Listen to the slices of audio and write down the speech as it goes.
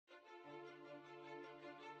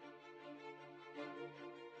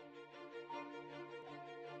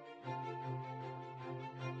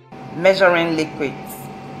Measuring liquids.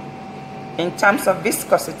 In terms of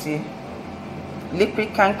viscosity,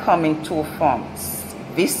 liquid can come in two forms,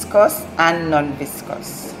 viscous and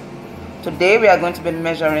non-viscous. Today we are going to be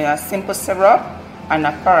measuring a simple syrup and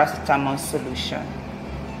a paracetamol solution.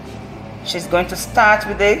 She's going to start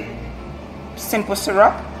with a simple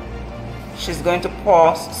syrup. She's going to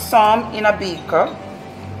pour some in a beaker.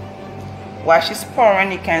 While she's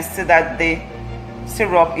pouring, you can see that the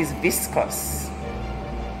syrup is viscous.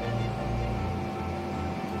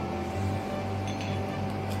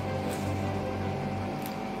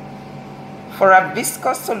 For a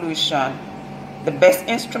viscous solution, the best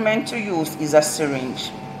instrument to use is a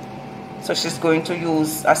syringe. So she's going to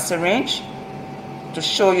use a syringe to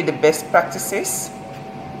show you the best practices.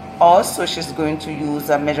 Also, she's going to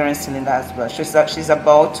use a measuring cylinder as well. She's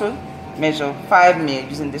about to measure 5 ml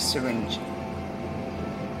using the syringe.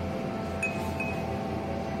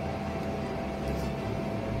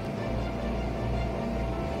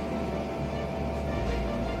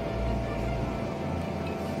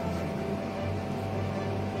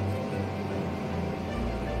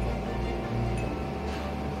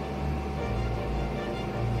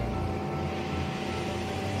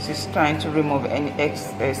 She's trying to remove any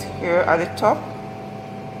excess here at the top.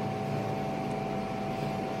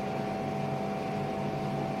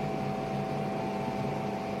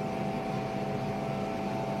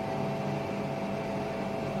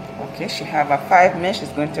 Okay, she have a 5 ml. She's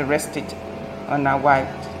going to rest it on a white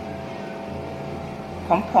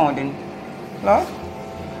compounding cloth.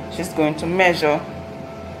 She's going to measure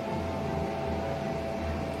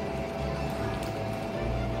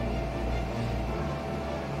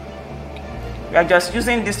we are just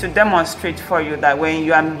using this to demonstrate for you that when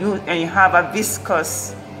you have a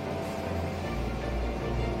viscous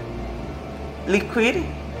liquid,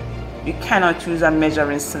 you cannot use a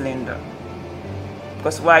measuring cylinder.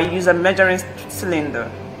 Because while you use a measuring cylinder,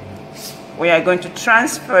 we are going to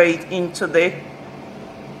transfer it into the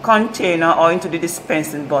container or into the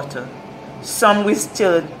dispensing bottle. Some will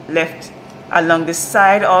still left along the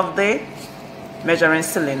side of the measuring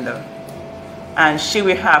cylinder, and she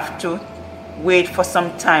will have to wait for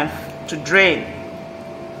some time to drain,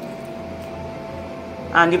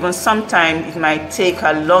 and even sometimes it might take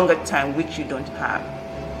a longer time which you don't have.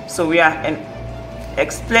 So we are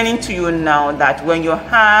explaining to you now that when you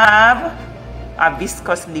have a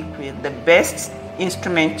viscous liquid, the best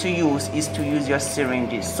instrument to use is to use your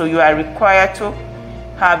syringes. So you are required to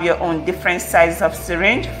have your own different sizes of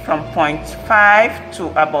syringe from 0.5 to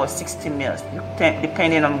about 60 ml,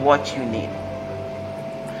 depending on what you need.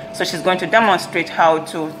 So she's going to demonstrate how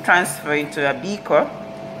to transfer into a beaker.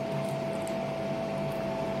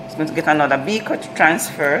 She's going to get another beaker to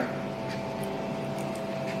transfer.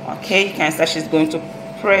 Okay, you can see she's going to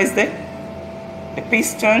press the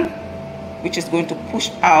piston, which is going to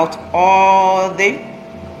push out all the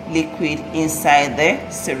liquid inside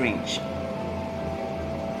the syringe.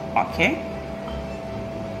 Okay.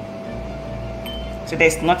 So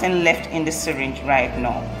there's nothing left in the syringe right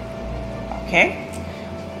now. Okay.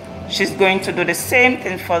 She's going to do the same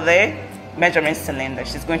thing for the measuring cylinder.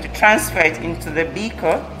 She's going to transfer it into the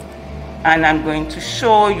beaker, and I'm going to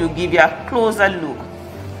show you, give you a closer look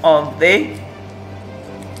of the,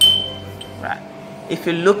 right. If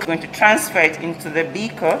you look, I'm going to transfer it into the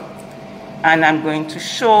beaker, and I'm going to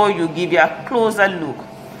show you, give you a closer look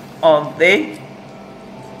of the,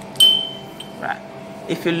 right.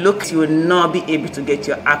 If you look, you will not be able to get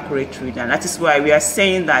your accurate reading. That is why we are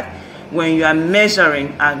saying that when you are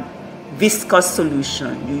measuring a viscous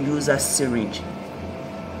solution, you use a syringe.